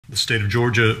The state of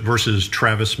Georgia versus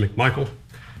Travis McMichael,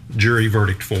 jury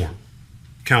verdict form.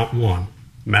 Count 1,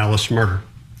 malice murder.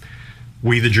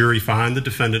 We, the jury, find the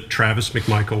defendant, Travis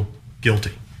McMichael,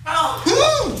 guilty.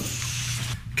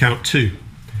 Count 2,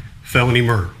 felony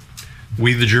murder.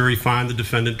 We, the jury, find the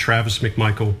defendant, Travis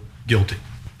McMichael, guilty.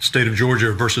 State of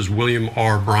Georgia versus William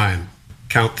R. Bryan.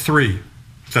 Count 3,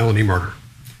 felony murder.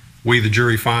 We, the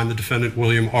jury, find the defendant,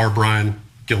 William R. Bryan,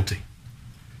 guilty.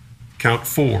 Count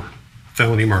 4,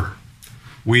 felony murder.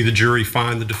 We, the jury,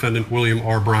 find the defendant, William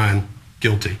R. Bryan,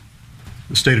 guilty.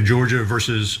 The state of Georgia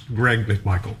versus Greg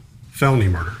McMichael, felony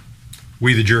murder.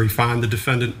 We, the jury, find the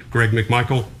defendant, Greg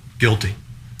McMichael, guilty.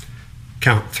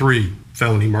 Count 3,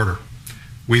 felony murder.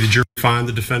 We, the jury, find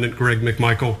the defendant, Greg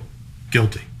McMichael,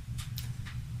 guilty.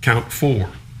 Count 4,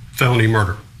 felony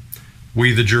murder.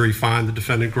 We, the jury, find the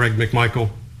defendant, Greg McMichael,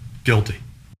 guilty.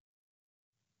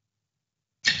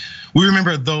 We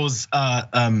remember those,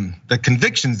 the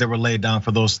convictions that were laid down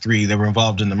for those three that were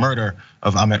involved in the murder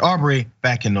of Ahmaud Arbery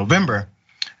back in November.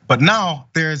 But now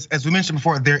there's, as we mentioned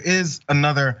before, there is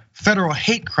another federal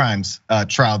hate crimes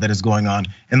trial that is going on.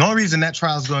 And the only reason that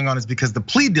trial is going on is because the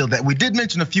plea deal that we did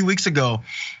mention a few weeks ago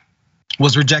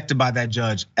was rejected by that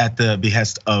judge at the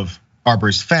behest of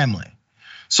Arbery's family.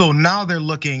 So now they're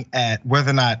looking at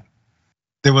whether or not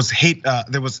there was hate,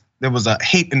 there was a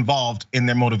hate involved in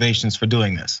their motivations for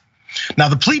doing this. Now,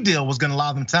 the plea deal was gonna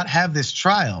allow them to not have this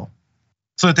trial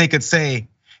so that they could say,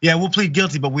 yeah, we'll plead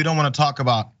guilty, but we don't wanna talk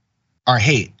about our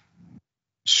hate.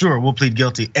 Sure, we'll plead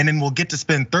guilty, and then we'll get to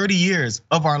spend 30 years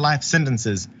of our life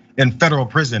sentences in federal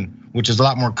prison, which is a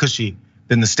lot more cushy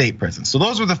than the state prison. So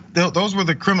those were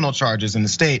the criminal charges in the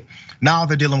state. Now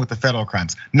they're dealing with the federal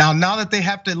crimes. Now that they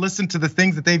have to listen to the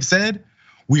things that they've said,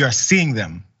 we are seeing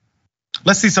them.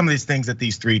 Let's see some of these things that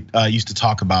these three used to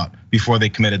talk about before they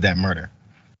committed that murder.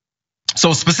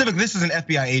 So specifically, this is an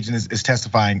FBI agent is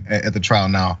testifying at the trial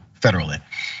now federally.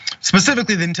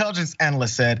 Specifically, the intelligence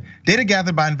analyst said, data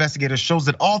gathered by investigators shows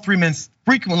that all three men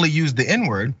frequently used the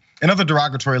N-word and other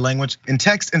derogatory language in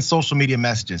text and social media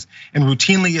messages and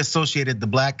routinely associated the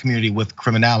black community with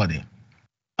criminality.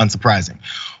 Unsurprising.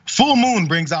 Full moon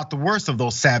brings out the worst of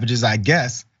those savages, I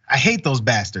guess. I hate those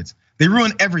bastards. They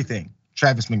ruin everything.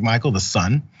 Travis McMichael, the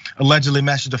son, allegedly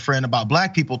messaged a friend about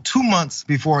black people 2 months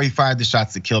before he fired the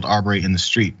shots that killed Arbery in the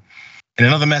street. In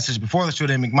another message before the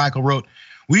shooting, McMichael wrote,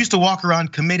 we used to walk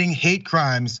around committing hate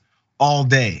crimes all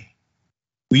day.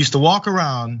 We used to walk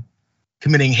around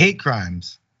committing hate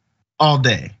crimes all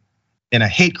day in a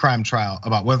hate crime trial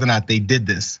about whether or not they did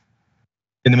this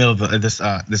in the middle of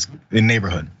this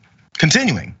neighborhood.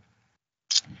 Continuing.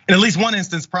 In at least one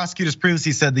instance, prosecutors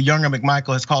previously said the younger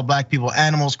McMichael has called black people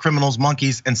animals, criminals,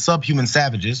 monkeys, and subhuman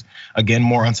savages. Again,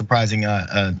 more unsurprising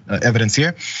evidence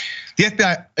here. The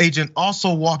FBI agent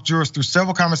also walked jurors through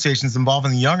several conversations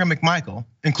involving the younger McMichael,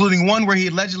 including one where he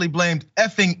allegedly blamed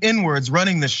effing N-words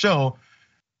running the show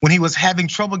when he was having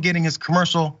trouble getting his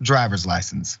commercial driver's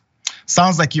license.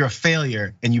 Sounds like you're a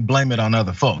failure and you blame it on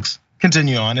other folks.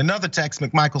 Continue on. In another text,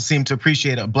 McMichael seemed to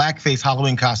appreciate a blackface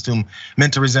Halloween costume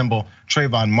meant to resemble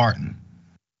Trayvon Martin,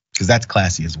 because that's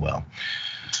classy as well.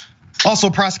 Also,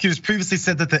 prosecutors previously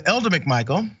said that the elder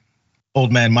McMichael,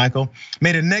 old man Michael,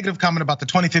 made a negative comment about the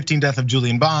 2015 death of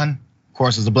Julian Bond, of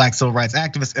course, as a black civil rights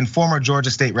activist and former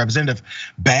Georgia state representative.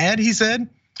 Bad, he said.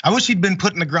 I wish he'd been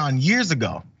put in the ground years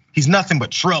ago. He's nothing but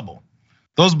trouble.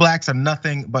 Those blacks are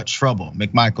nothing but trouble,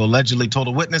 McMichael allegedly told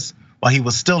a witness while he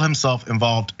was still himself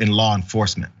involved in law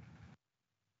enforcement.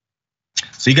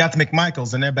 So you got the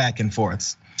McMichaels and their back and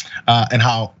forths and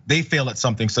how they fail at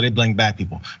something, so they blame black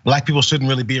people. Black people shouldn't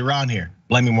really be around here,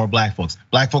 blaming more black folks.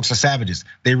 Black folks are savages,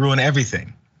 they ruin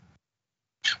everything.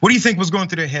 What do you think was going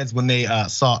through their heads when they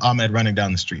saw Ahmaud running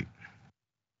down the street?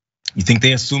 You think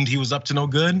they assumed he was up to no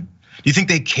good? Do you think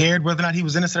they cared whether or not he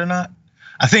was innocent or not?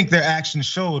 I think their actions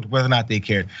showed whether or not they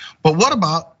cared. But what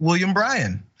about William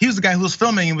Bryan? He was the guy who was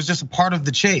filming and was just a part of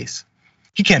the chase.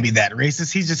 He can't be that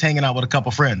racist. He's just hanging out with a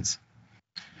couple friends.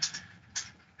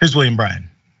 Here's William Bryan.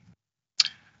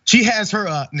 She has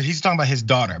her, he's talking about his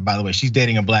daughter, by the way. She's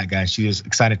dating a black guy. She is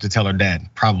excited to tell her dad.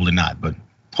 Probably not, but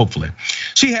hopefully.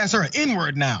 She has her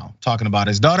N-word now, talking about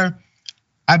his daughter.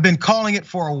 I've been calling it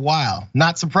for a while.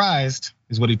 Not surprised,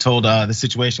 is what he told the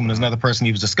situation when there's another person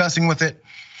he was discussing with it.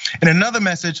 In another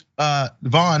message,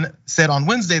 Vaughan said on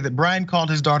Wednesday that Bryan called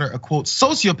his daughter a quote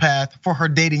sociopath for her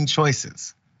dating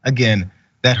choices. Again,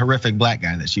 that horrific black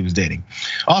guy that she was dating.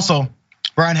 Also,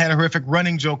 Bryan had a horrific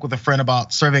running joke with a friend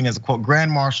about serving as a quote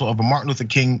grand marshal of a Martin Luther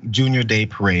King Jr. Day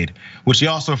parade, which he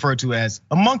also referred to as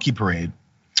a monkey parade.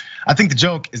 I think the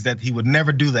joke is that he would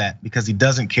never do that because he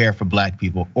doesn't care for black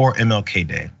people or MLK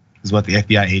Day, is what the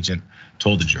FBI agent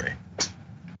told the jury.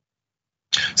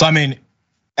 So I mean,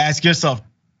 ask yourself,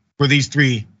 did these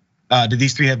three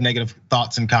have negative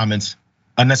thoughts and comments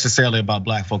unnecessarily about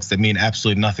black folks that mean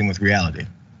absolutely nothing with reality?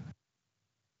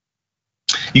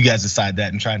 You guys decide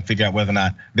that and try and figure out whether or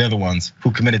not they're the ones who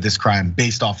committed this crime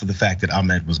based off of the fact that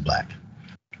Ahmaud was black.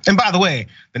 And by the way,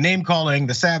 the name calling,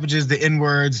 the savages, the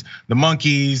N-words, the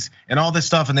monkeys, and all this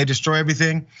stuff, and they destroy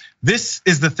everything. This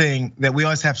is the thing that we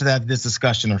always have to have this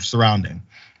discussion surrounding.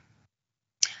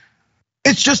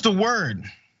 It's just a word.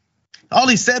 All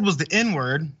he said was the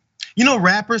N-word. You know,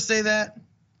 rappers say that.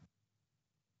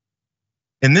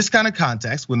 In this kind of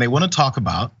context, when they want to talk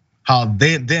about how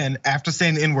they then, after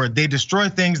saying the N-word, they destroy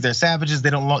things, they're savages, they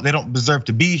don't deserve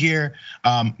to be here.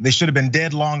 They should have been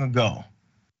dead long ago.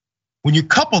 When you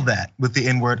couple that with the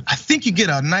N-word, I think you get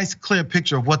a nice clear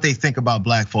picture of what they think about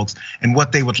black folks and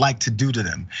what they would like to do to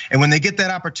them. And when they get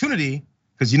that opportunity,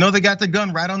 because you know they got the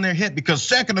gun right on their hip because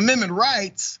Second Amendment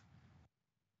rights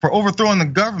for overthrowing the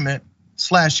government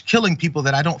 / killing people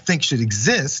that I don't think should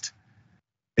exist,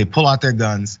 they pull out their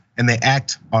guns and they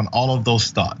act on all of those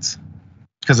thoughts.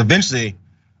 Because eventually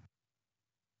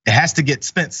it has to get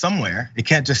spent somewhere. It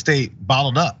can't just stay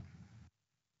bottled up.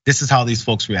 This is how these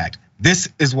folks react. This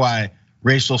is why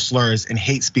racial slurs and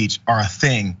hate speech are a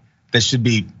thing that should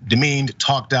be demeaned,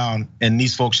 talked down, and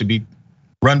these folks should be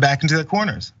run back into their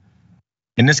corners.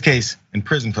 In this case, in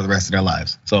prison for the rest of their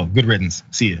lives. So good riddance.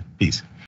 See you. Peace.